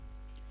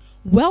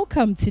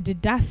Welcome to the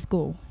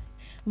Dasco,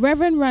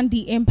 Reverend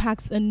Randy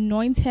Impact's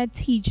anointed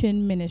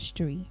teaching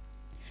ministry.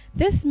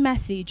 This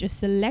message is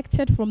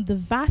selected from the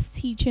vast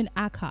teaching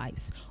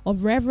archives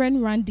of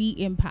Reverend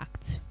Randy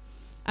Impact.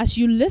 As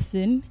you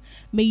listen,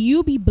 may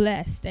you be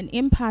blessed and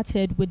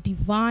imparted with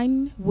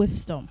divine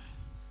wisdom.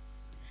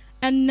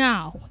 And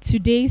now,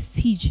 today's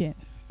teaching.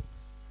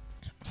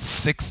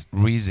 6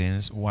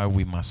 reasons why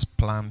we must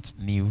plant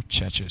new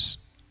churches.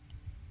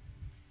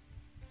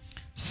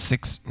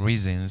 6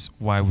 reasons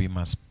why we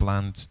must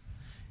plant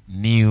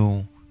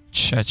new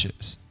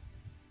churches.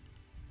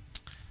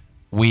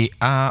 We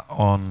are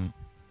on,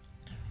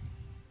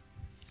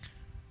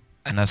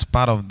 and as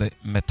part of the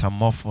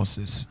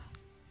metamorphosis,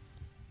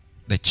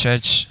 the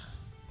church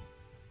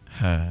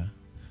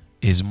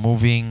is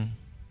moving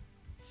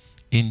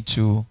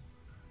into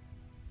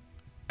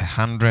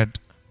 100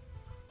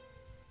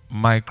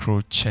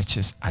 micro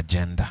churches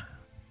agenda.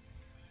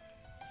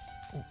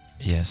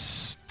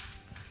 Yes.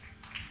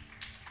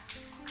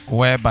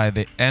 Where by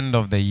the end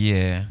of the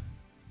year,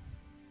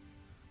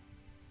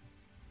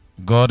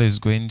 God is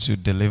going to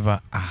deliver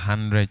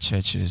 100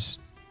 churches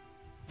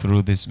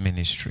through this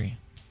ministry.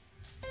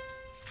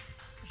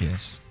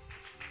 Yes.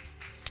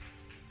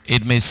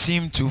 It may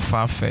seem too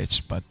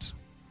far-fetched, but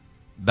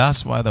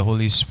that's why the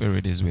Holy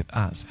Spirit is with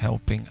us,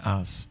 helping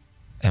us,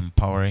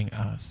 empowering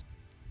us.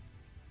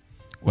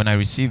 When I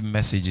receive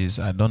messages,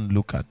 I don't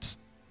look at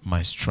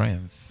my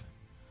strength,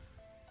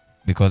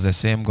 because the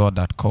same God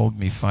that called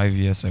me 5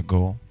 years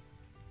ago,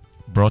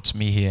 brought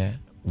me here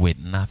with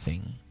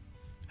nothing,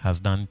 has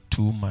done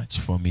too much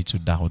for me to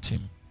doubt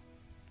him.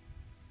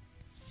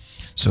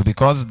 So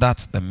because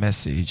that's the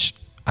message,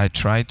 I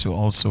try to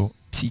also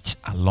teach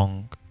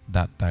along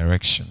that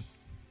direction.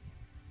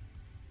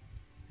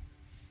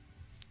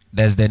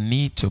 There's the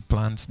need to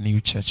plant new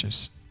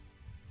churches.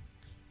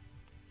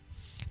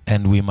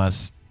 And we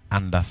must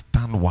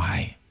understand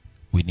why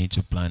we need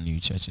to plant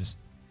new churches.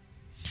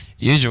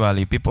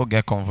 Usually, people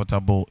get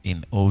comfortable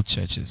in old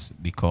churches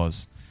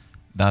because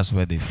that's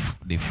where they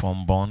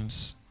form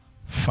bonds,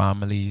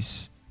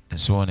 families, and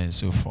so on and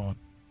so forth.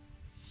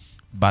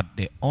 But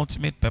the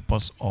ultimate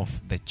purpose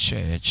of the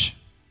church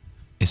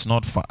is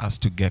not for us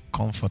to get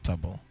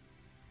comfortable.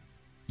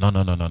 No.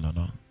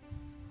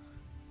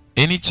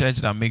 Any church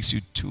that makes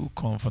you too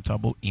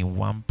comfortable in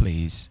one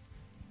place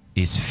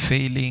is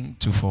failing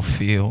to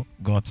fulfill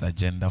God's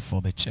agenda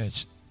for the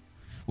church.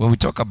 When we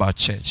talk about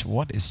church,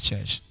 what is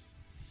church?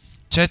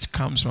 Church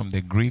comes from the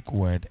Greek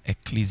word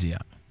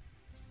ecclesia.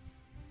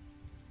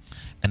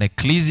 And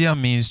ecclesia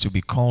means to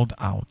be called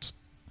out.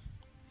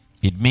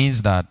 It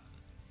means that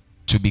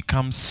to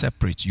become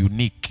separate,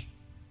 unique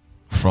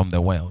from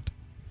the world.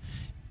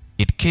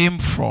 It came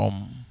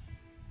from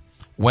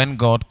when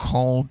God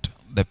called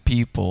the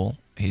people,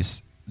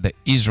 the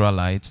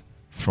Israelites,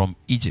 from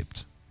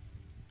Egypt.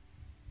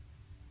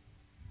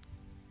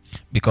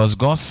 Because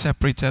God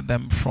separated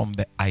them from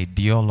the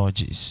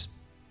ideologies,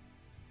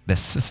 the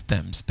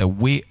systems, the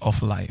way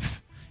of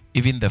life,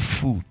 even the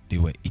food they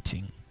were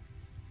eating.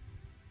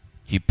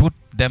 He put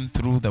them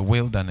through the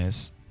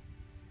wilderness,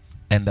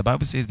 and the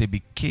Bible says they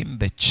became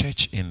the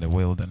church in the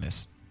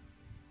wilderness.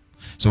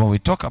 So when we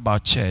talk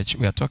about church,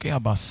 we are talking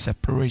about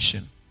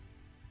separation.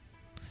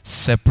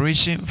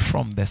 Separation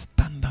from the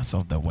standards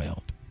of the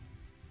world.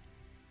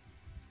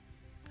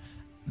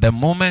 The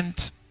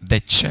moment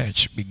the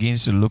church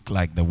begins to look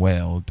like the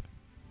world,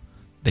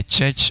 the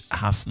church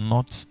has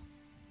not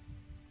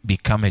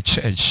become a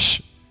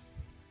church.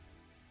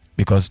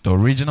 Because the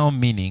original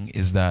meaning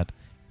is that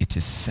it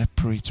is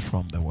separate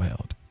from the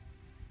world.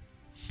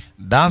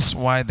 That's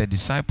why the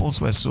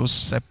disciples were so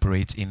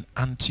separate in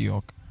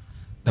Antioch.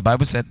 The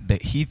Bible said the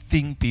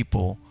heathen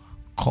people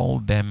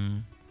called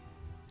them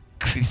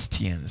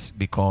Christians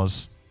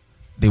because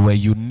they were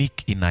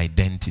unique in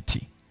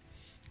identity,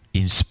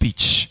 in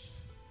speech,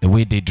 the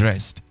way they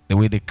dressed, the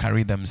way they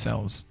carried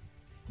themselves.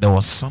 There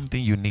was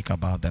something unique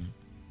about them.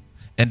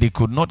 And they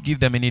could not give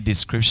them any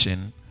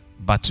description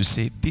but to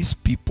say, these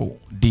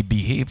people, they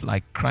behave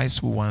like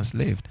Christ who once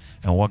lived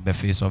and walked the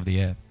face of the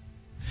earth.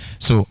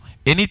 So,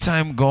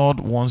 anytime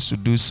God wants to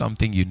do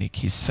something unique,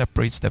 he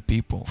separates the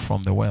people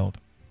from the world.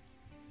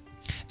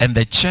 And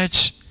the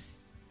church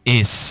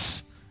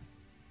is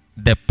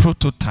the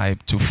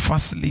prototype to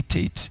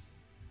facilitate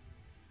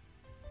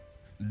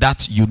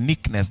that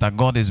uniqueness that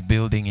God is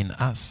building in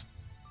us.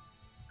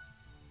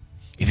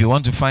 If you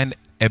want to find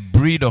a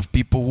breed of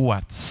people who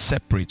are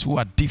separate, who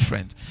are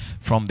different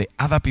from the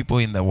other people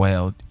in the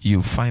world,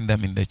 you find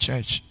them in the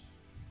church.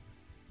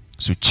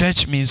 So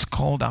church means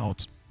called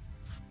out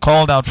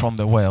from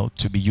the world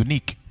to be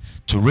unique,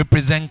 to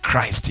represent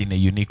Christ in a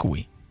unique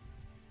way.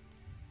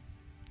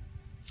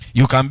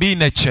 You can be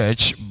in a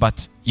church,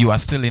 but you are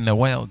still in the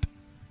world.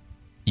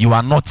 You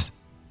are not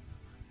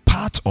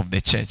part of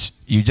the church.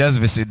 You just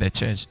visit the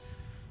church.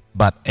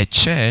 But a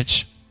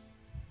church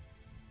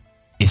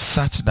is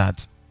such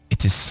that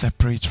it is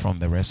separate from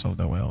the rest of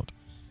the world.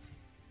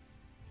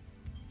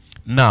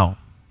 Now,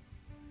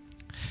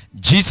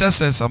 Jesus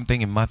says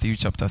something in Matthew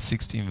chapter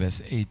 16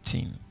 verse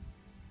 18.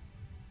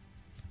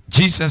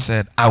 Jesus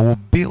said, I will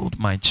build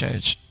my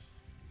church,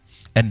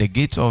 and the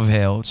gate of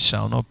hell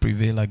shall not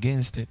prevail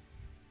against it.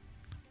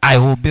 I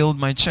will build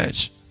my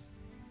church.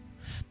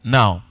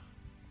 Now,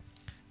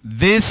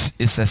 this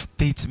is a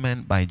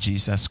statement by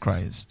Jesus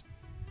Christ,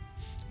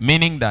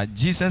 meaning that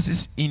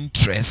Jesus'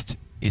 interest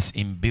is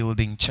in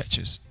building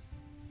churches.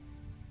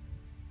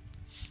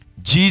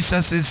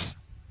 Jesus'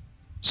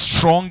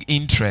 strong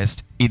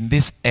interest in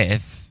this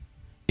earth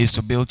is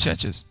to build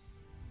churches.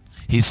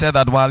 He said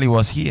that while he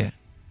was here.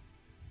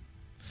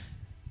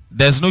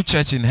 There's no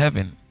church in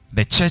heaven.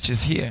 The church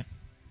is here.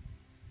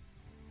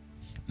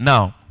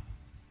 Now,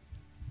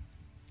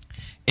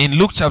 in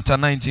Luke chapter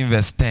 19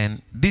 verse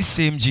 10, this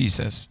same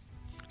Jesus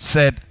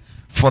said,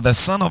 for the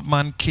Son of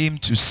Man came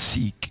to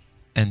seek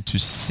and to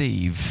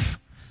save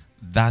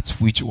that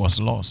which was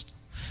lost.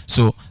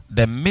 So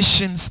the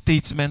mission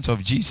statement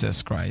of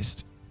Jesus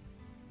Christ,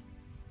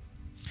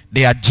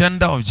 the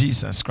agenda of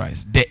Jesus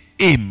Christ, the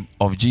aim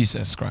of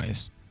Jesus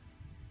Christ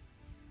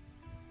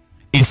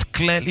is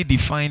clearly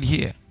defined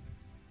here.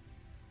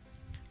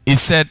 He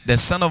said the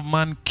Son of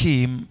Man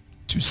came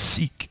to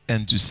seek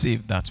and to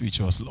save that which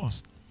was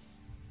lost.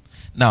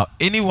 Now,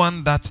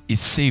 anyone that is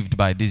saved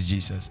by this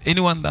Jesus,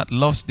 anyone that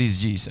loves this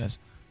Jesus,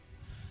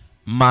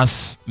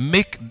 must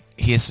make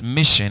his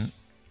mission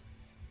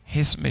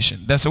his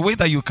mission. There's a way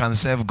that you can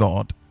serve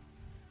God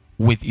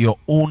with your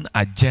own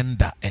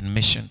agenda and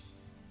mission.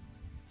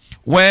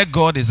 Where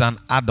God is an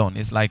add-on,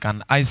 it's like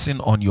an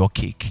icing on your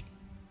cake.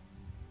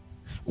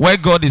 Where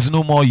God is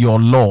no more your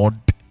Lord,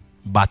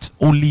 but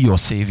only your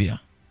Savior.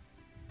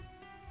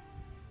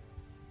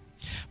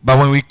 But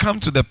when we come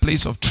to the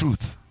place of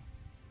truth,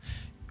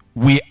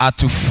 we are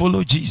to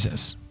follow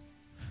Jesus,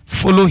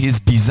 follow his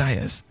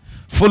desires,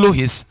 follow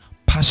his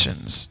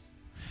passions.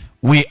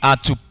 We are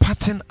to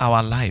pattern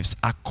our lives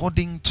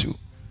according to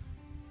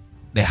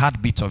the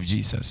heartbeat of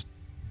Jesus.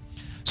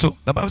 So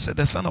the Bible said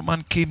the Son of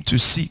Man came to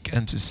seek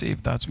and to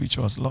save that which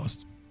was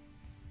lost.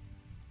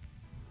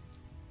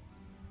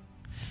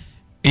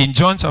 In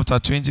John chapter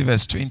 20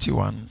 verse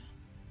 21,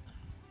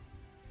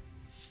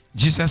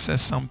 Jesus says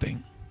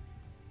something.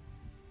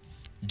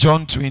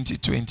 John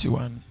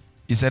 20:21.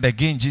 He said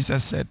again,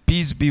 Jesus said,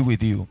 peace be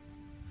with you.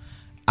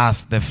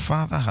 As the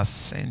Father has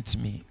sent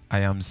me, I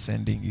am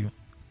sending you.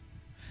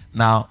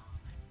 Now,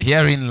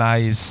 herein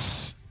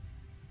lies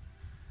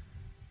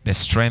the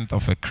strength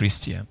of a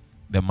Christian,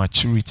 the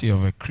maturity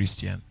of a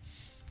Christian,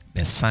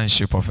 the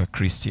sonship of a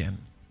Christian.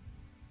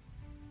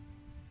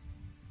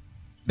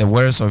 The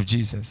words of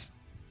Jesus.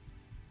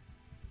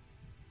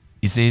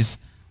 He says,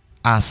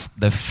 as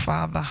the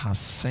Father has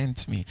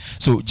sent me.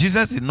 So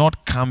Jesus did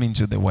not come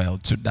into the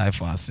world to die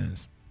for our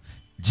sins.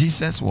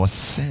 Jesus was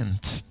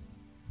sent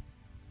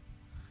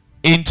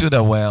into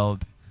the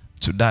world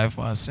to die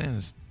for our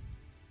sins.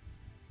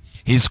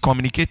 He's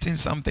communicating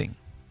something.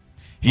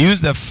 He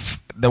used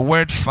the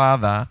word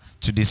Father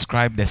to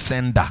describe the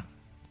sender.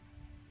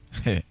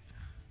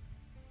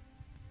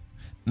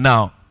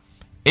 Now,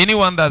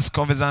 anyone that's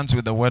conversant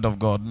with the word of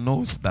God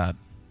knows that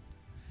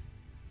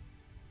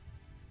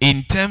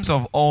in terms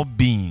of all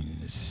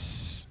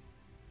beings,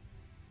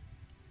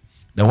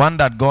 the one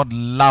that God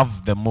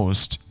loved the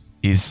most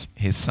is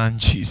his Son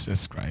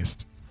Jesus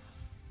Christ.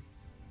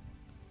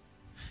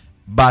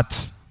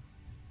 But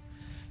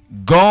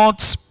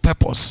God's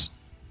purpose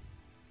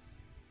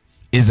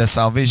is the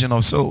salvation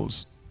of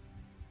souls.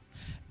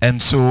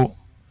 And so,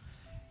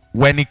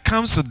 when it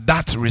comes to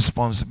that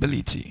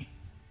responsibility,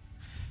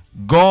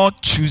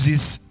 God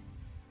chooses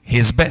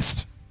his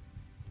best.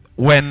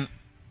 When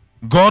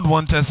God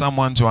wanted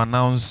someone to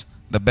announce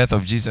the birth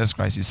of Jesus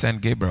Christ, he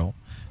sent Gabriel.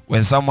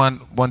 When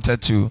someone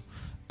wanted to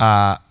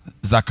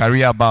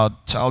Zachariah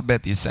about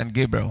childbirth, he sent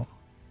Gabriel.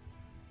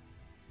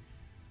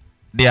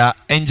 There are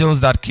angels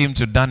that came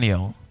to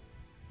Daniel.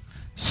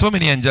 So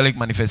many angelic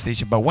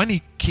manifestations. But when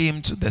it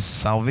came to the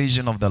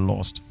salvation of the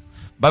lost,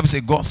 the Bible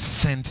says God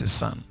sent his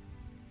Son.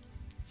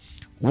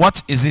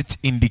 What is it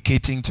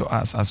indicating to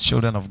us as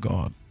children of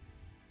God?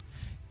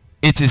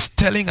 It is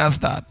telling us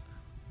that,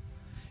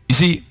 you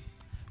see,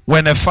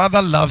 when a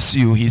father loves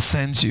you, he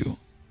sends you.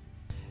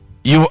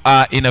 You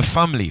are in a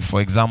family,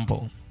 for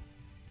example.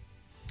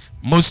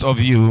 Most of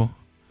you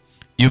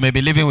may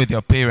be living with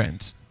your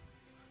parents,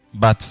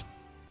 but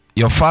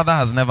your father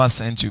has never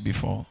sent you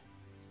before.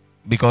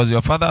 Because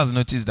your father has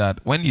noticed that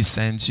when he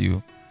sends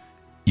you,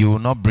 you will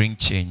not bring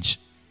change.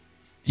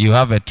 You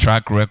have a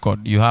track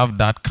record. You have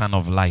that kind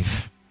of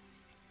life.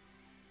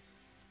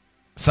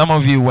 Some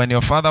of you, when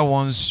your father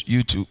wants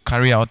you to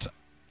carry out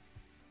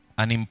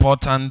an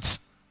important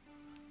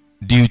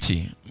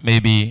duty,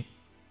 maybe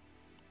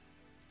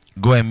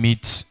go and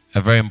meet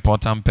a very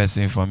important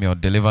person for me or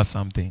deliver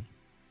something,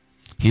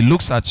 he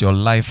looks at your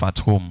life at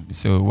home. He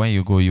says, when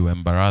you go, you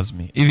embarrass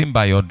me. Even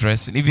by your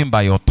dressing, even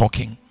by your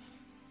talking.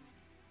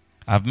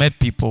 I've met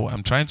people,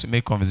 I'm trying to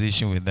make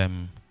conversation with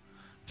them.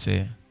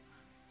 Say,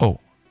 oh,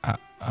 have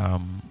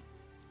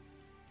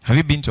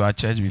you been to our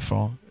church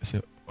before? I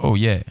say, oh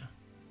yeah. I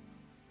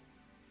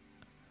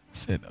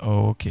said,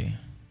 oh, okay.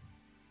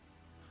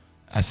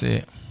 I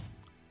say,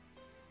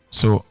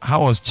 so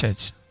how was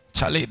church?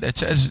 Charlie, the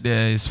church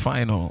there is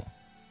final.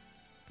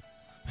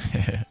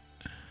 You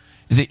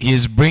see, he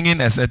is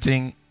bringing a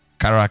certain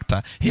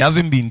character. He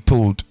hasn't been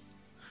told.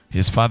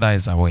 His father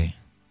is aware.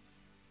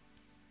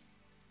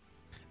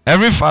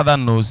 Every father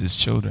knows his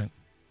children.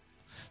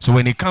 So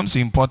when it comes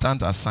to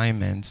important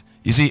assignments,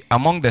 you see,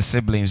 among the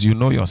siblings, you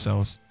know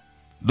yourselves.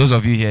 Those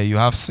of you here, you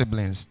have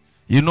siblings.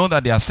 You know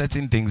that there are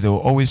certain things they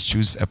will always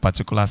choose a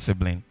particular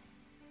sibling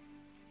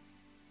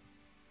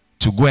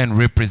to go and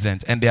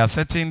represent. And there are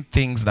certain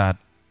things that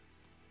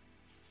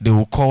they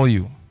will call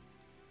you.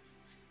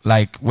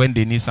 Like when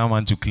they need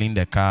someone to clean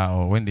the car,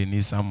 or when they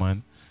need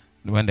someone,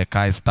 when the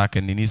car is stuck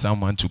and they need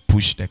someone to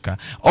push the car.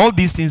 All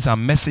these things are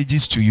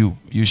messages to you.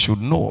 You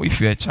should know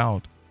if you're a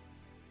child.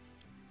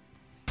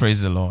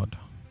 Praise the Lord.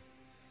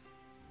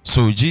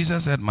 So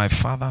Jesus said, my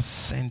Father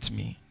sent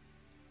me,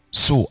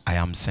 so I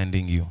am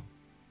sending you.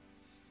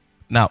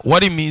 Now,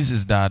 what it means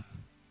is that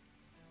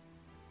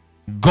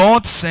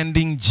God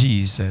sending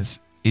Jesus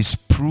is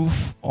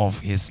proof of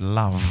his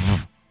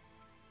love.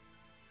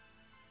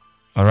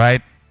 All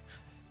right?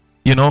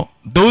 You know,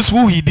 those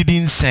who he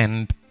didn't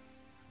send,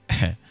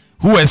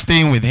 who were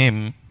staying with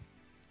him,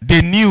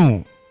 they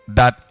knew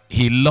that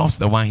he loves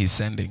the one he's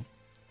sending.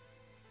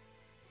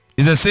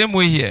 It's the same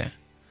way here.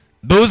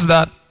 Those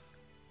that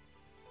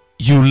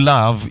you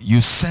love,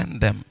 you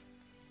send them.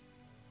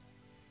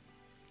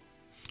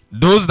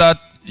 Those that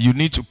you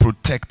need to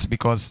protect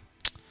because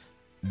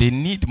they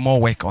need more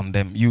work on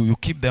them, you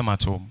keep them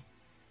at home.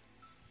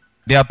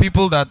 There are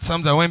people that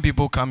sometimes when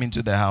people come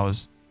into the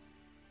house,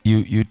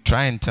 you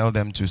try and tell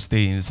them to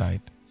stay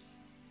inside.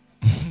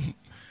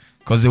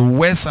 Because they will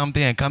wear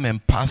something and come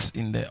and pass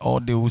in there,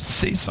 or they will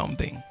say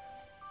something.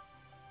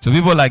 So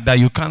people like that,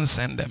 you can't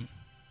send them.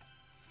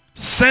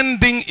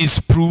 Sending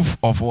is proof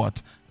of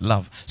what?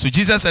 Love. So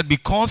Jesus said,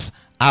 because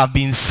I have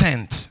been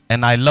sent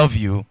and I love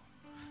you,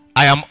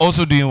 I am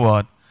also doing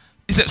what?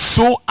 He said,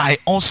 so I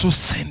also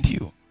send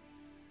you.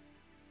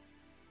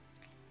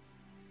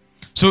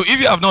 So if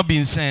you have not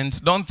been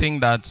sent, don't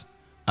think that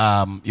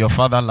your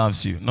father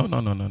loves you. No.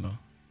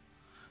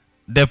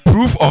 The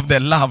proof of the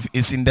love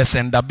is in the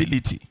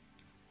sendability.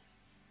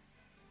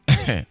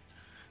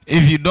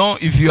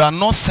 If you are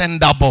not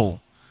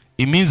sendable,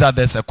 it means that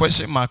there's a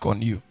question mark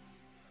on you.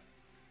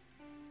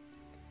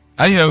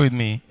 Are you here with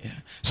me? Yeah.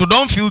 So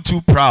don't feel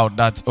too proud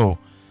that, oh,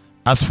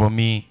 as for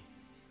me,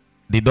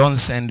 they don't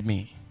send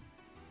me.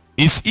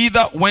 It's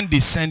either when they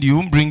send you,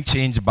 won't bring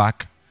change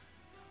back,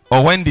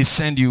 or when they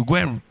send you,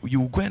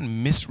 you go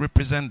and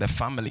misrepresent the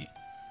family.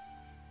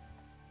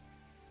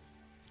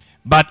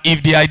 But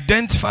if they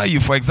identify you,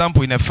 for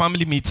example, in a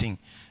family meeting,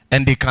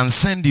 and they can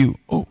send you,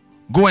 oh,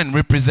 go and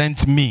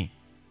represent me.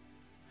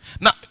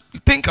 Now,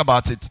 think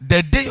about it.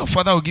 The day your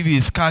father will give you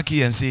his car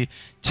key and say,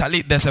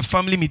 Charlie, there's a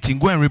family meeting,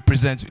 go and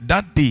represent.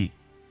 That day,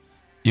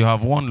 you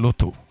have won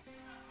lotto.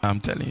 I'm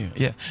telling you.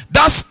 Yeah.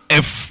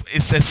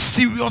 It's a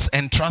serious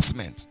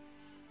entrustment.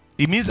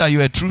 It means that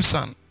you're a true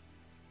son.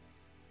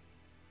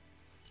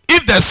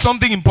 If there's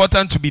something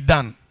important to be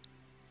done,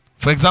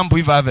 for example,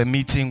 if I have a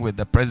meeting with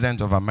the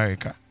President of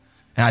America,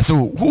 and I say,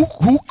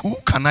 who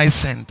can I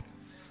send?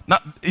 Now,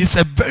 it's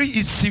a very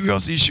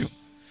serious issue.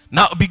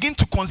 Now, begin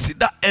to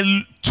consider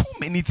too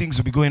many things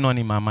will be going on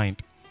in my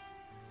mind.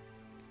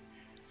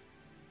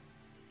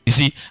 You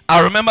see,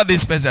 I remember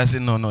this person. I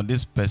said, no,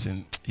 this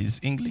person, his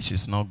English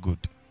is not good.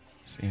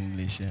 His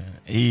English,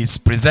 he is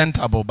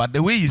presentable, but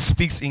the way he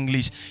speaks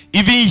English,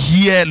 even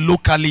here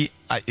locally,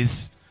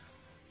 is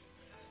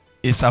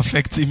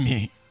affecting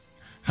me.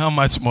 How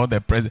much more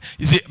the president?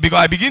 You see, because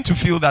I begin to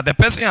feel that the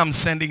person I'm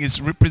sending is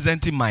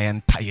representing my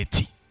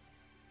entirety,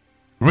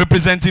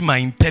 representing my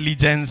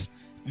intelligence.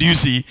 Do you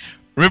see?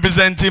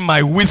 Representing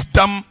my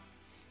wisdom,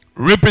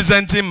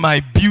 representing my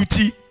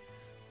beauty,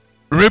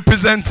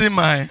 representing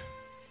my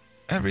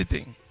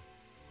everything.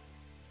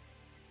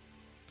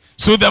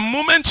 So the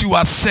moment you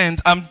are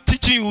sent, I'm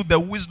teaching you the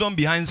wisdom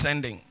behind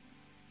sending.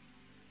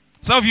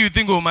 Some of you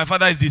think, oh, my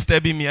father is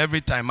disturbing me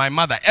every time. My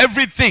mother,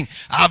 everything.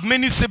 I have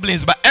many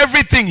siblings, but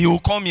everything he will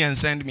call me and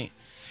send me.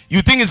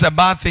 You think it's a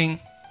bad thing?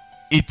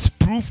 It's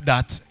proof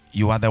that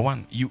you are the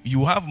one.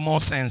 You have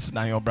more sense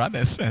than your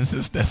brothers and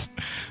sisters.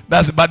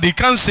 But they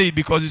can't say it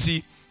because, you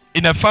see,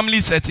 in a family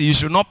setting, you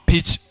should not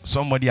pitch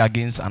somebody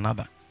against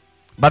another.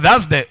 But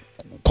that's the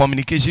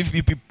communication.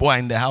 If people are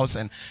in the house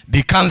and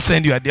they can't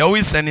send you, they're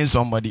always sending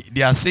somebody.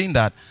 They are saying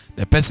that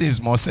the person is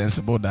more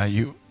sensible than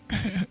you.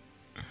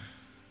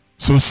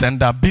 So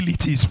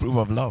sendability is proof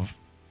of love.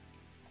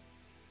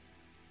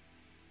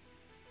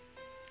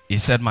 He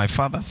said, my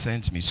father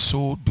sent me,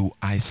 so do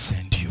I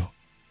send you.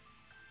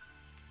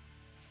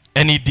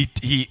 And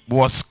he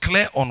was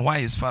clear on why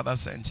his father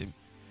sent him.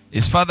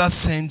 His father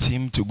sent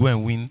him to go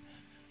and win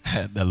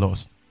the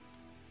lost.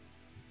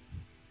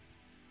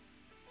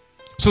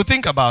 So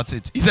think about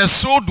it. He says,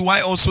 so do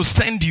I also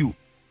send you.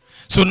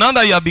 So now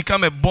that you have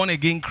become a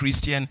born-again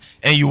Christian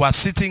and you are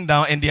sitting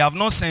down and they have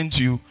not sent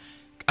you,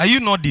 are you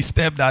not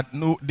disturbed that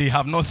no, they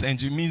have not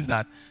sent you? It means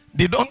that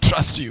they don't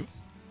trust you.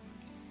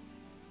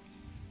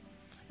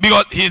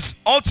 Because his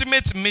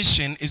ultimate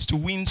mission is to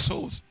win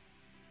souls.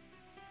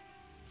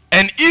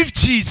 And if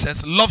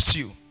Jesus loves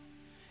you,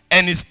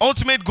 and his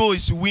ultimate goal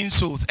is to win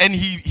souls, and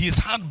his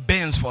heart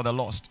burns for the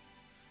lost,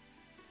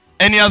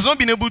 and he has not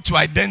been able to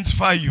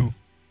identify you,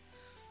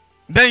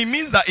 then it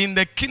means that in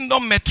the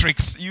kingdom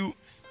metrics, you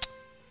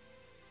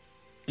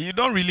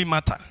don't really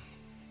matter.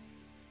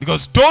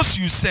 Because those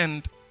you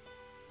send,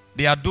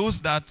 they are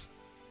those that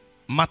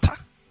matter.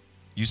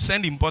 You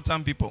send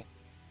important people.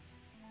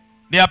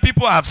 There are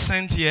people I have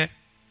sent here.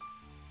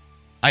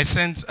 I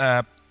sent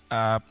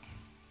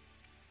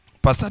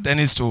Pastor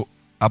Dennis to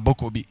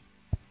Abokobi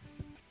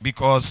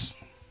because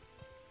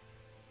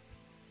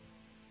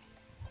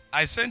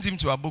I sent him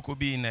to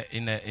Abokobi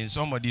in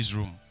somebody's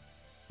room.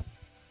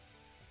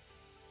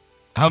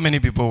 How many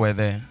people were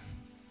there?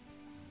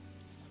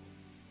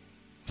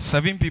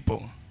 7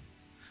 people.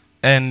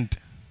 And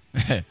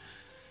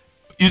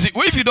you see,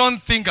 if you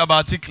don't think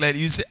about it clearly,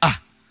 you say,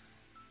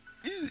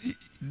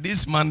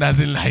 this man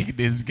doesn't like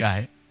this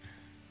guy.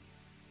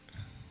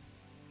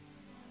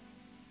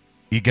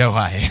 You get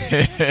why?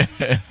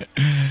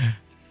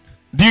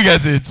 Do you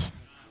get it?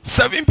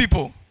 7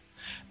 people.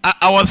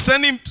 I was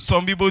sending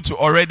some people to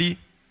already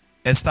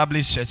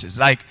established churches.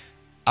 Like,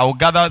 I will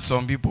gather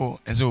some people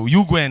and say,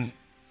 you go and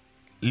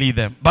lead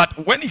them.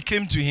 But when it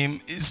came to him,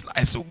 it's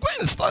like, so go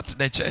and start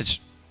the church.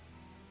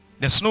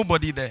 There's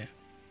nobody there.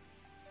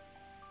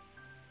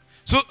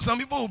 So some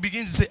people will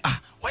begin to say,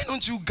 why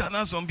don't you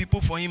gather some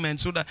people for him, and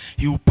so that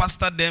he will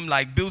pastor them,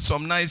 like build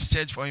some nice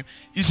church for him.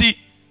 You see,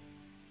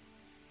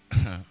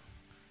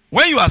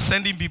 when you are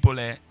sending people,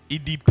 it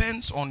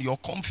depends on your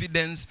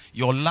confidence,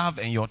 your love,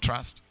 and your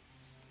trust.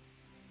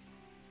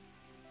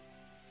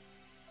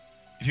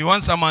 If you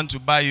want someone to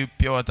buy you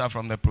pure water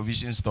from the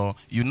provision store,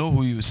 you know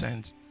who you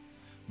send.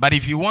 But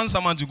if you want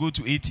someone to go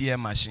to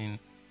ATM machine,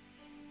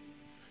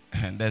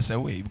 there's a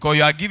way. Because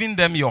you are giving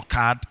them your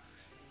card,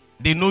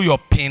 they know your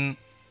PIN,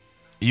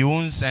 you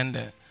won't send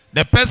them.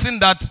 The person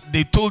that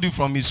they told you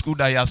from his school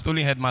that he has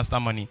stolen headmaster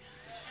money,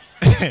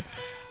 they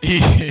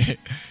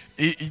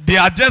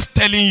are just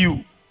telling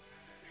you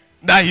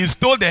that he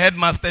stole the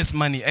headmaster's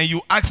money, and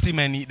you asked him,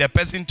 and the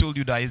person told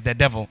you that he's the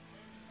devil.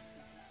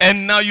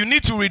 And now you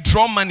need to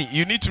withdraw money.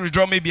 You need to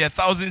withdraw maybe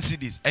 1,000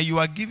 cedis, and you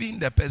are giving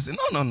the person.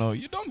 No.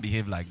 You don't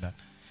behave like that.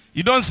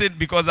 You don't say,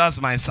 because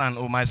that's my son,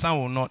 or my son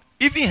will not.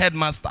 Even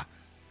headmaster.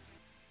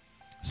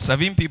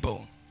 7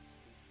 people.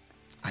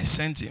 I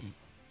sent him.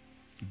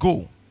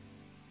 Go.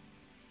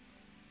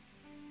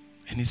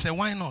 And he said,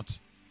 why not?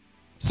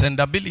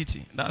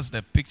 Sendability. That's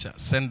the picture.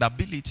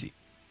 Sendability.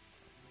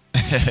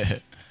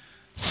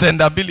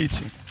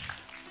 Sendability.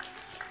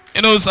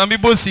 You know, some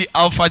people see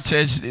Alpha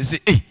Church, they say,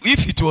 hey,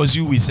 if it was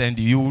you, we send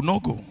you, you will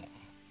not go.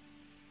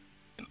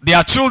 There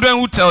are children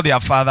who tell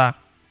their father,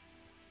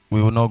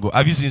 we will not go.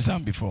 Have you seen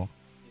some before?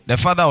 The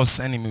father was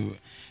sending me.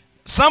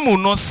 Some will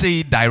not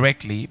say it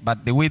directly,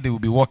 but the way they will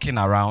be walking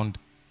around,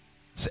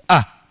 say,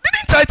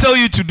 didn't I tell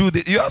you to do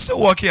this? You are still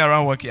walking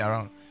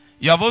around.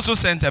 You have also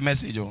sent a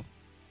message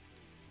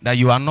that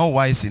you are not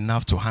wise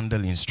enough to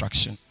handle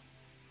instruction.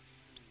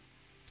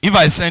 If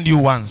I send you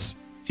once,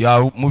 you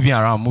are moving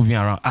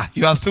around.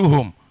 You are still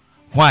home.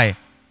 Why?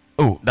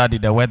 Oh, Daddy,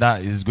 the weather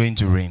is going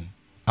to rain.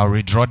 I'll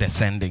withdraw the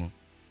sending.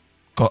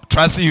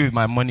 Trusting you with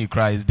my money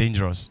cry is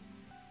dangerous.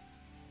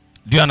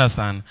 Do you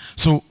understand?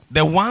 So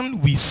the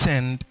one we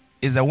send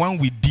is the one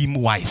we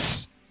deem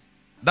wise.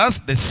 That's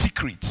the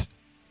secret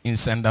in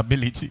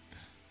sendability.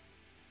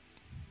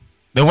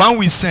 The one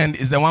we send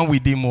is the one we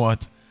deem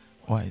what?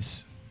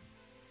 Wise.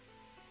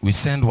 We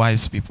send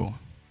wise people.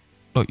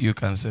 Oh, you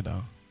can sit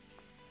down.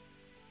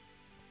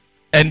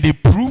 And they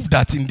proved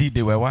that indeed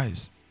they were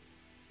wise.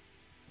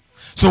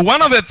 So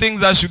one of the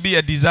things that should be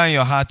a desire in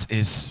your heart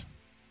is,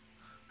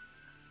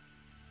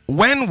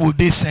 when will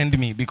they send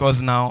me?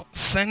 Because now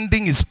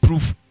sending is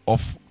proof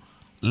of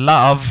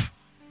love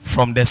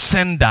from the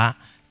sender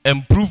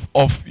and proof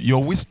of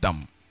your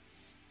wisdom.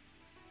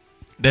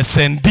 The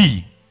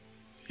sendee,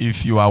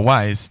 if you are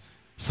wise,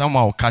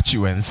 someone will catch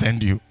you and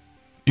send you.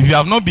 If you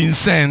have not been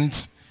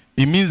sent,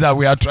 it means that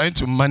we are trying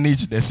to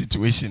manage the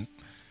situation.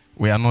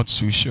 We are not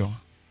too sure.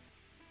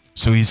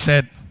 So he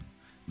said,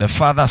 the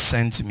Father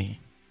sent me.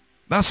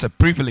 That's a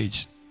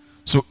privilege.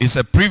 So it's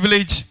a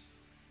privilege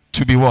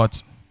to be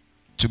what?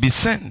 To be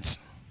sent.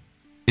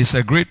 It's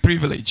a great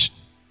privilege.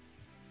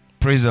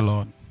 Praise the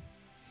Lord.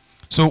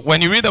 So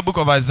when you read the book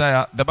of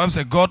Isaiah, the Bible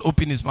says, God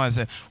opened his mouth and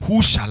said,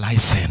 who shall I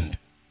send?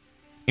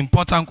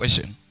 Important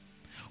question.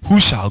 Who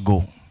shall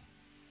go?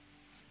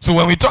 So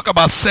when we talk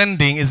about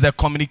sending, it's the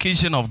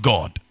communication of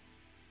God.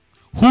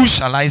 Who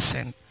shall I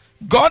send?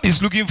 God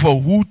is looking for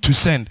who to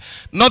send.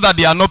 Not that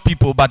they are not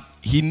people, but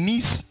he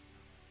needs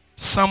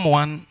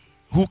someone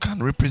who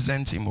can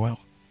represent him well.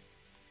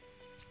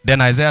 Then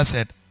Isaiah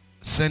said,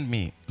 send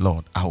me,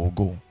 Lord, I will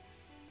go.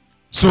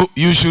 So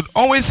you should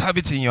always have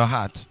it in your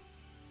heart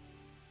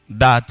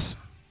that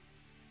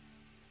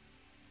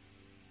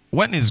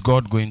when is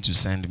God going to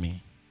send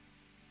me?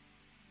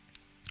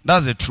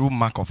 That's a true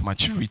mark of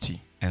maturity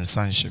and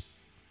sonship.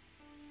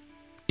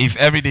 If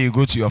every day you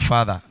go to your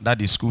father,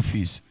 that is school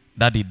fees,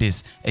 daddy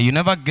this. And you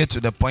never get to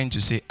the point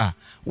to say,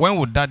 when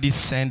would daddy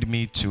send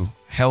me to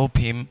help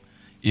him,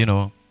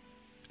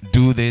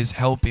 do this,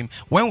 help him?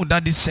 When would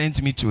daddy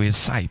send me to his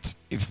site?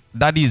 If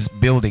daddy is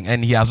building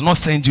and he has not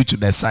sent you to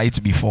the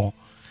site before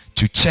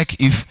to check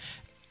if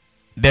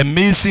the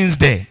masons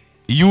there,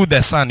 you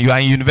the son, you are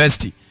in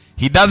university,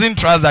 he doesn't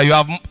trust that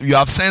you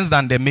have sense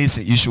than the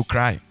mason, you should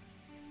cry.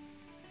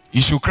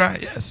 You should cry,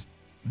 yes.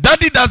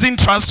 Daddy doesn't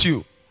trust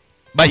you,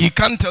 but he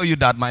can't tell you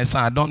that, my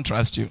son, I don't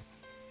trust you.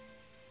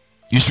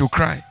 You should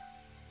cry.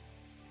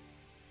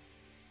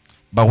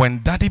 But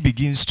when daddy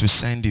begins to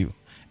send you,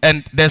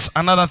 and there's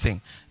another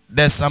thing.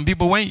 There's some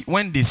people,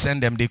 when they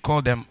send them, they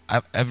call them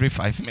every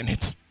 5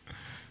 minutes.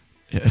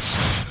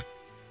 Yes.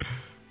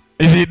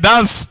 You see,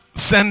 that's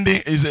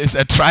sending, is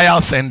a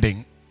trial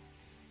sending.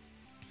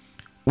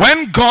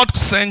 When God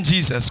sent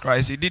Jesus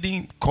Christ, he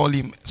didn't call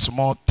him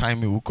small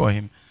time, he will call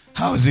him,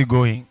 how is it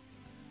going?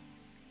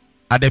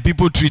 Are the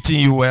people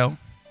treating you well?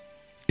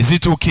 Is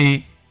it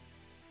okay?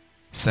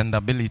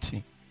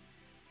 Sendability.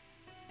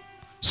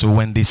 So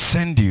when they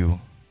send you,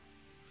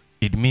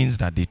 it means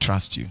that they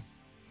trust you.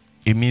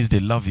 It means they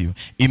love you.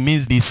 It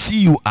means they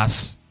see you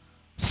as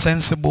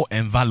sensible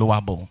and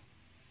valuable.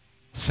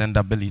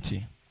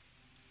 Sendability.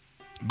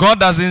 God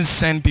doesn't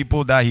send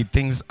people that he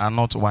thinks are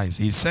not wise.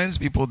 He sends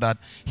people that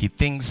he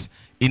thinks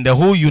in the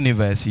whole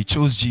universe, he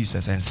chose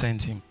Jesus and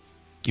sent him.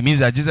 It means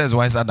that Jesus is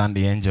wiser than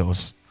the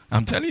angels.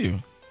 I'm telling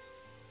you.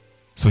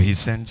 So he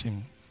sent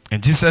him.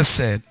 And Jesus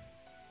said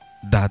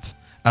that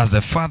as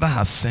the Father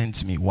has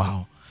sent me.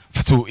 Wow.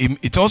 So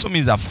it also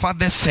means that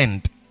Father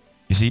sent.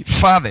 You see,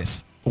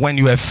 fathers. When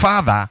you're a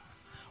father,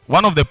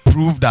 one of the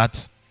proof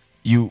that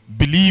you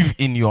believe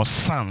in your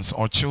sons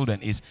or children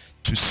is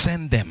to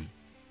send them.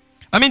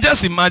 I mean,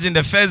 just imagine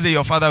the first day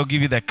your father will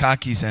give you the car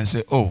keys and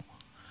say,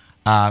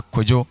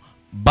 Kojo,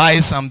 buy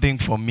something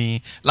for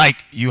me.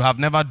 Like you have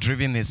never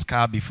driven his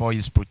car before.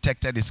 He's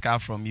protected his car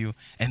from you.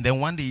 And then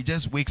one day he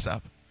just wakes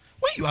up.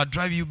 When you are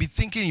driving, you'll be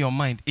thinking in your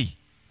mind,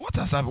 what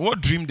has happened? What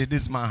dream did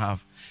this man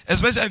have?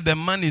 Especially if the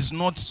man is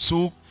not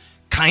so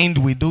kind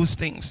with those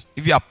things.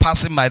 If you are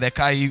passing by the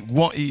car,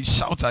 he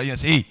shouts at you and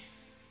says, hey,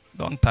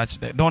 don't touch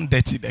that. Don't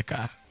dirty the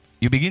car.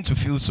 You begin to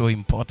feel so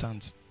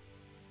important.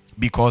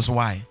 Because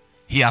why?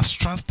 He has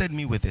trusted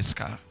me with his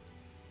car.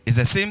 It's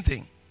the same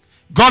thing.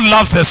 God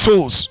loves the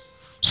souls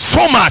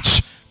so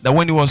much that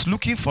when he was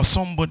looking for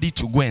somebody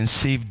to go and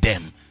save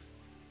them,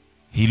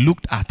 he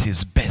looked at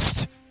his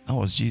best. That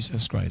was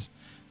Jesus Christ.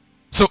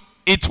 So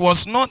it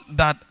was not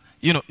that,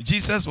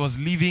 Jesus was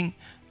leaving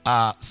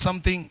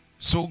something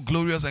so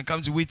glorious and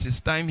comes to wait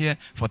his time here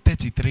for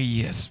 33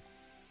 years.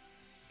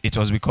 It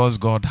was because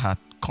God had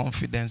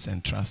confidence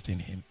and trust in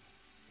him.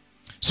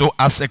 So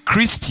as a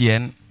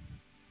Christian,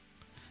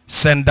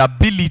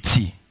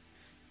 sendability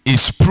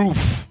is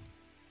proof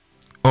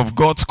of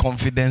God's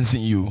confidence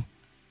in you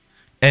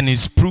and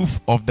is proof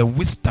of the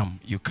wisdom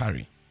you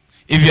carry.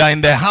 If you are in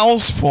the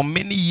house for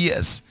many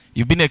years,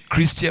 you've been a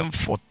Christian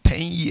for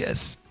 10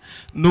 years,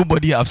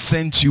 nobody have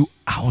sent you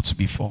out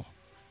before,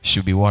 you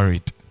should be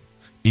worried.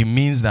 It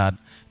means that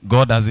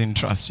God doesn't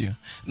trust you.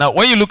 Now,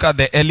 when you look at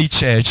the early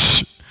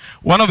church,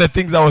 one of the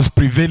things that was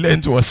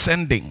prevalent was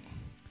sending.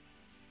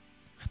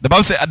 The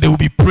Bible says they will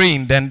be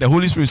praying, then the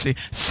Holy Spirit will say,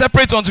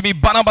 separate unto me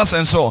Barnabas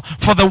and Saul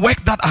for the work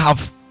that I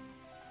have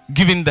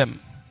given them.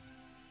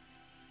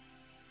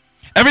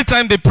 Every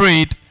time they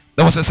prayed,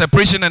 there was a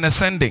separation and a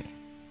sending.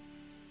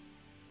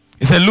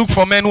 He said, look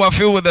for men who are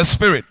filled with the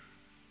Spirit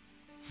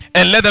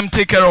and let them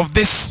take care of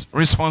this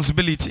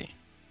responsibility.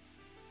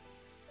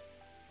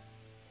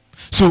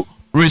 So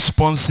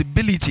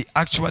responsibility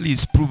actually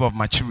is proof of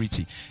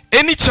maturity.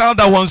 Any child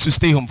that wants to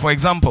stay home, for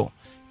example,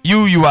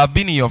 you have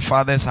been in your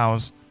father's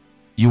house,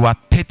 you are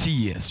 30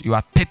 years, you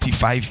are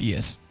 35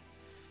 years.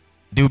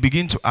 They will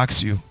begin to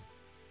ask you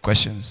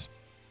questions.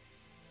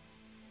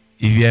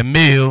 If you're a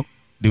male,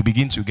 they'll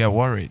begin to get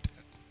worried.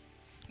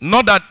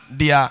 Not that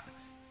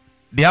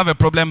they have a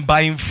problem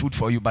buying food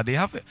for you, but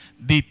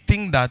they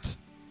think that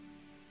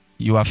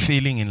you are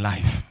failing in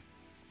life.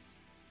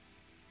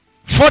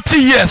 40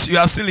 years you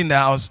are still in the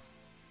house.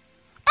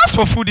 As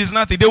for food, is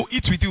nothing. They will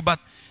eat with you, but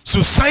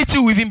society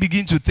will even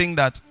begin to think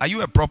that, are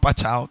you a proper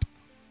child?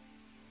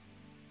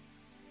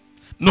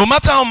 No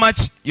matter how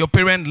much your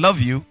parents love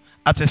you,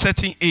 at a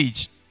certain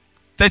age,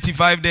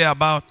 35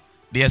 thereabout,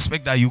 they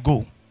expect that you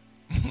go.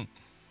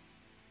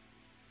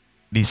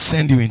 They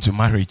send you into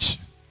marriage.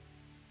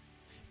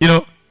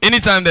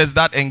 Anytime there's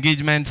that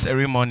engagement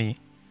ceremony,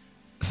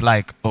 it's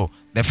like,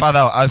 the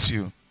father will ask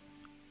you,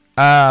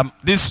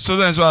 this so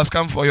and so has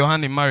come for your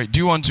hand in marriage. Do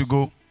you want to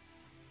go?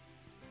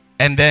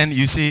 And then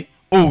you say,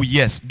 oh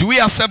yes. Do we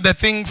accept the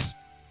things?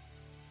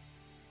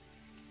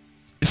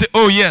 You say,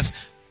 oh yes.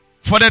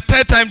 For the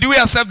third time, do we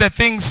accept the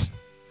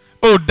things?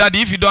 Oh daddy,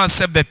 if you don't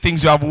accept the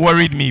things, you have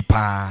worried me,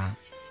 pa.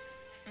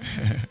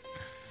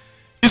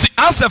 You see,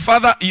 as the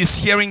father is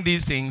hearing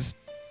these things,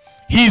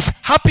 he's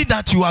happy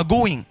that you are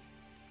going.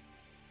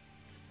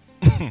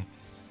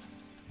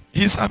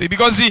 He's happy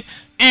because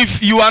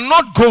if you are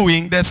not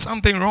going, there's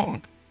something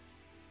wrong.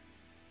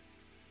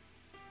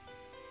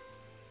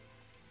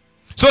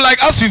 So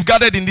like as we've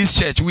gathered in this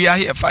church, we are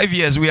here 5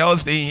 years, we are all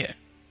staying here.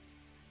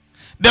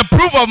 The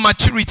proof of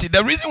maturity,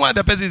 the reason why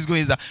the person is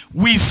going is that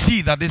we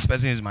see that this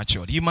person is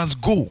matured. He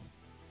must go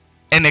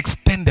and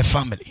extend the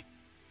family.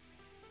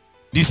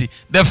 Do you see?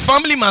 The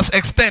family must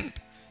extend.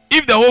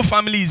 If the whole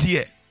family is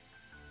here,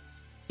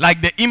 like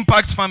the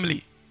Impacts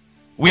family,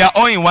 we are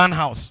all in one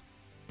house.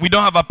 We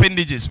don't have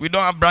appendages. We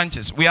don't have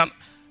branches.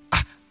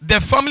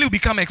 The family will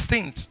become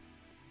extinct.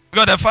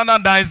 Because the father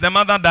dies, the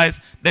mother dies,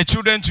 the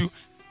children too,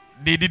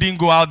 they didn't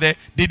go out there.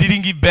 They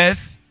didn't give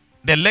birth.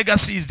 The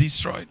legacy is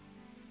destroyed.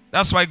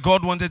 That's why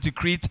God wanted to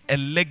create a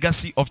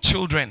legacy of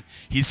children.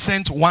 He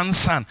sent one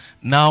son.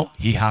 Now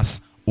he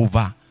has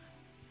over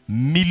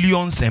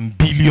millions and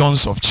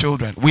billions of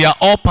children. We are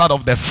all part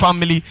of the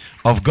family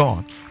of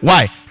God.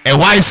 Why? A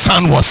wise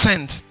son was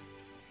sent.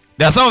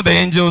 There are some of the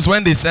angels,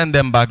 when they sent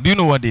them back, do you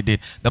know what they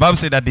did? The Bible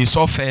said that they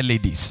saw fair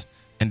ladies.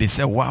 And they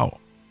said, wow,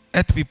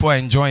 earth people are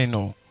enjoying.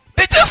 Oh.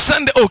 They just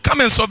sent,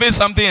 come and survey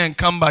something and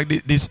come back.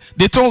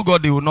 They told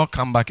God they will not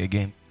come back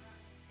again.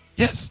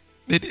 Yes.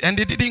 And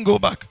they didn't go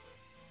back.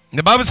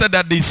 The Bible said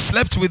that they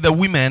slept with the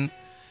women,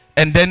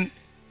 and then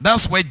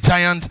that's where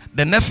giants,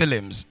 the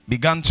Nephilims,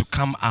 began to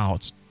come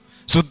out.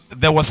 So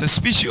there was a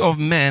species of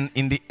men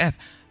in the earth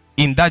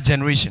in that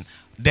generation.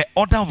 The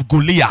order of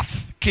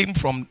Goliath came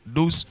from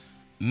those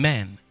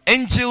men.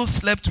 Angels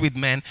slept with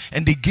men,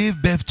 and they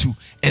gave birth to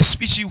a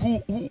species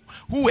who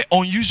were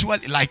unusual,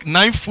 like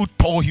 9 foot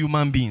tall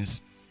human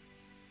beings.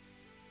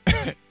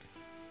 And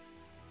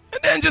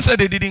the angel said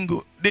they didn't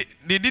go.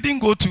 They didn't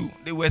go too.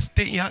 They were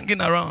staying,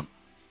 hanging around.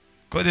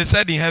 Because they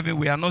said in heaven,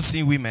 we are not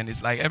seeing women.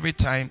 It's like every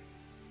time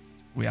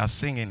we are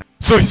singing.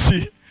 So you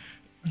see,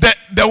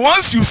 the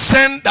ones you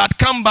send that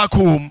come back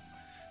home,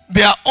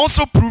 they are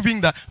also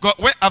proving that God,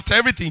 after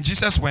everything,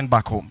 Jesus went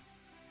back home.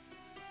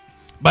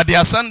 But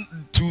their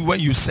son too, when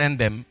you send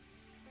them,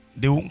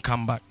 they won't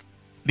come back.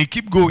 They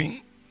keep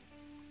going.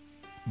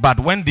 But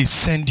when they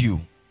send you,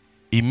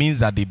 it means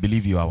that they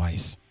believe you are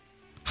wise.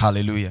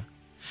 Hallelujah.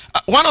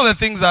 One of the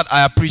things that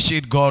I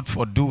appreciate God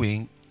for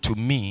doing to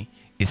me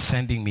is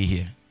sending me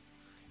here.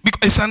 Because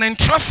it's an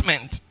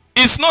entrustment.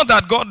 It's not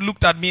that God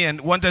looked at me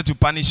and wanted to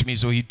punish me,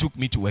 so he took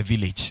me to a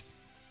village.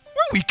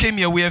 When we came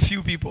here, we were a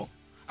few people.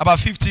 About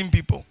 15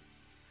 people.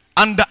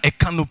 Under a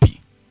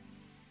canopy.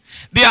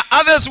 There are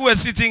others who are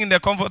sitting in the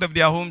comfort of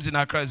their homes in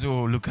Accra.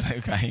 Oh, look at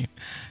that guy.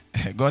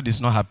 God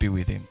is not happy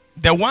with him.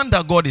 The one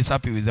that God is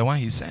happy with is the one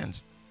he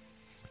sends.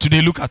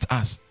 Today, look at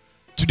us.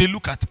 Today,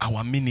 look at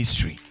our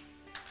ministry.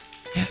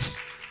 Yes.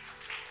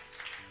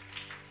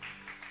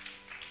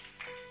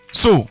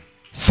 So,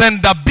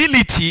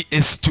 sendability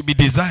is to be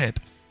desired.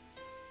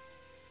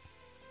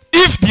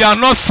 If they are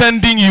not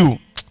sending you,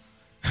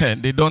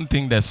 they don't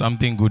think there's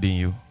something good in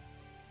you.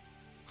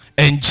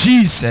 And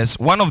Jesus,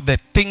 one of the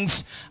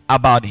things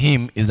about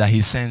him is that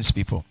he sends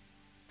people.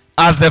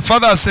 As the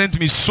Father sent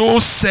me, so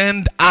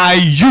send I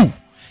you.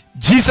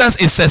 Jesus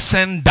is a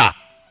sender.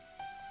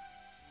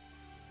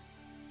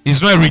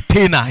 He's not a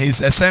retainer,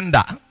 he's a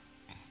sender.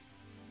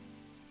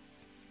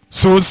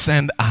 So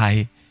send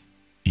I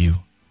you.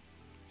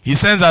 He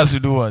sends us to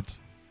do what?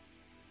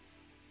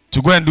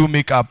 To go and do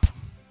makeup.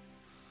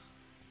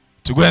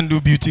 To go and do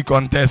beauty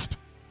contest.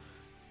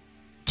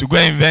 To go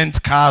and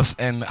invent cars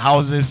and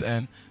houses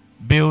and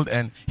build.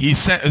 And he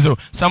sent. So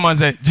someone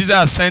said, Jesus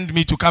has sent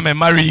me to come and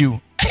marry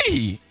you.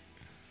 Hey!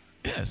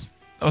 Yes.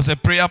 There was a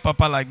prayer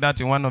papa like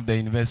that in one of the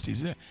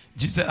universities. Yeah.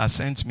 Jesus has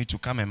sent me to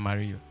come and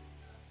marry you.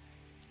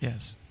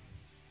 Yes.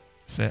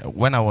 So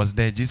when I was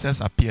there, Jesus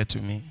appeared to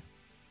me.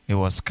 He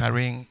was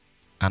carrying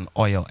an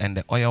oil, and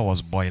the oil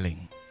was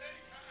boiling.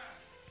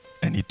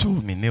 And he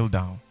told me, kneel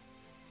down.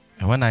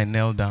 And when I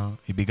knelt down,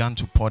 he began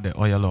to pour the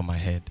oil on my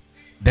head.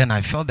 Then I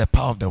felt the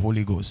power of the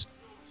Holy Ghost.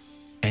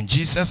 And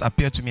Jesus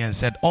appeared to me and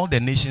said, all the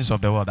nations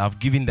of the world, I've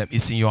given them.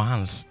 It's in your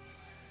hands.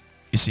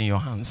 It's in your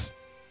hands.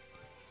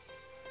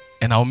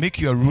 And I'll make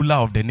you a ruler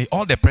of the nation.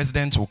 All the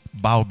presidents will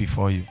bow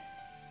before you.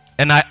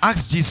 And I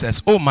asked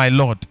Jesus, oh my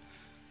Lord,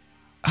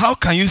 how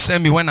can you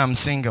send me when I'm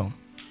single?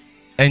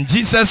 And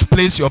Jesus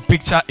placed your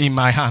picture in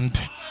my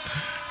hand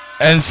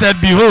and said,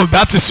 behold,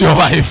 that is your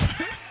wife.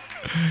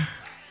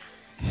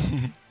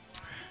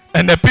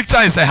 And the picture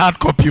is a hard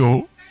copy.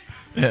 Oh.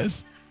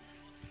 Yes.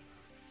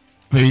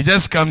 So he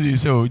just comes and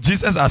says, oh,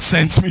 Jesus has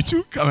sent me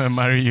to come and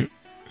marry you.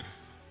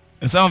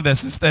 And some of the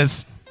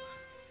sisters,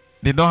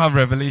 they don't have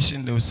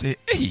revelation. They will say,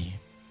 hey,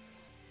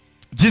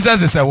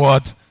 Jesus is a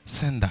what?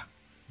 Sender.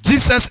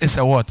 Jesus is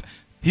a what?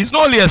 He's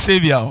not only a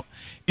savior.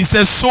 He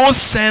says, so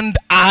send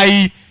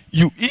I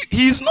you.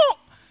 He's not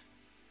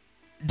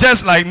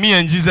just like me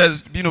and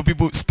Jesus,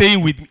 people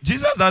staying with me.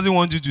 Jesus doesn't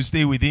want you to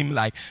stay with him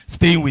like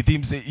staying with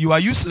him. Say, you are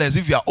useless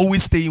if you are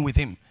always staying with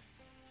him.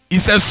 He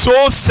says,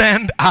 so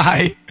send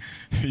I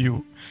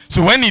you.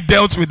 So when he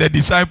dealt with the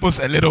disciples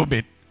a little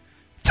bit,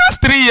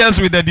 just 3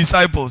 years with the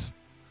disciples,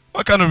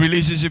 what kind of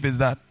relationship is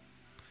that?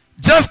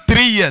 Just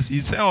 3 years, he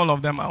sent all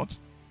of them out.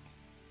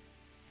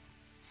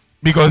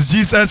 Because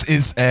Jesus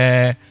is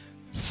a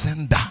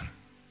sender.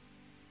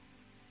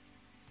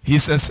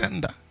 He's a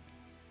sender.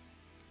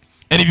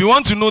 And if you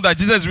want to know that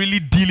Jesus is really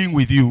dealing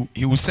with you,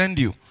 he will send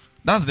you.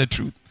 That's the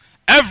truth.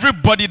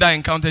 Everybody that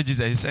encountered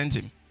Jesus, he sent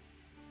him.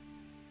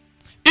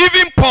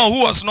 Even Paul,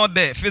 who was not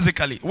there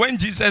physically, when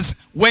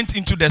Jesus went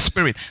into the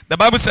spirit, the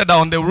Bible said that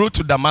on the road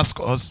to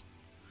Damascus,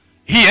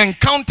 he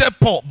encountered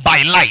Paul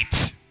by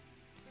light.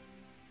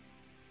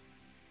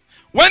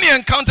 When he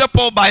encountered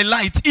Paul by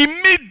light,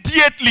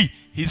 immediately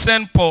he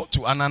sent Paul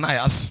to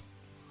Ananias.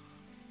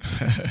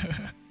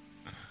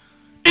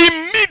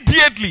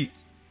 Immediately.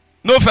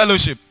 No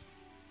fellowship.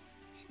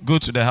 Go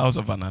to the house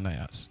of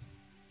Ananias.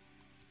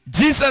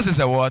 Jesus is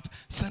a what?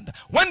 Sender.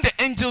 When the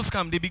angels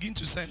come, they begin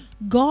to send.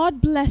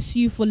 God bless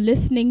you for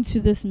listening to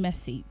this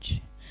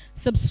message.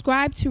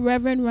 Subscribe to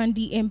Reverend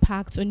Randy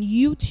Impact on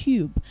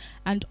YouTube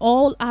and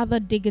all other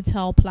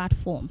digital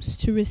platforms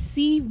to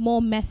receive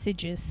more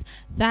messages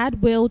that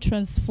will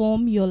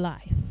transform your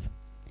life.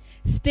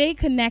 Stay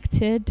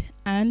connected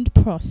and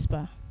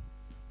prosper.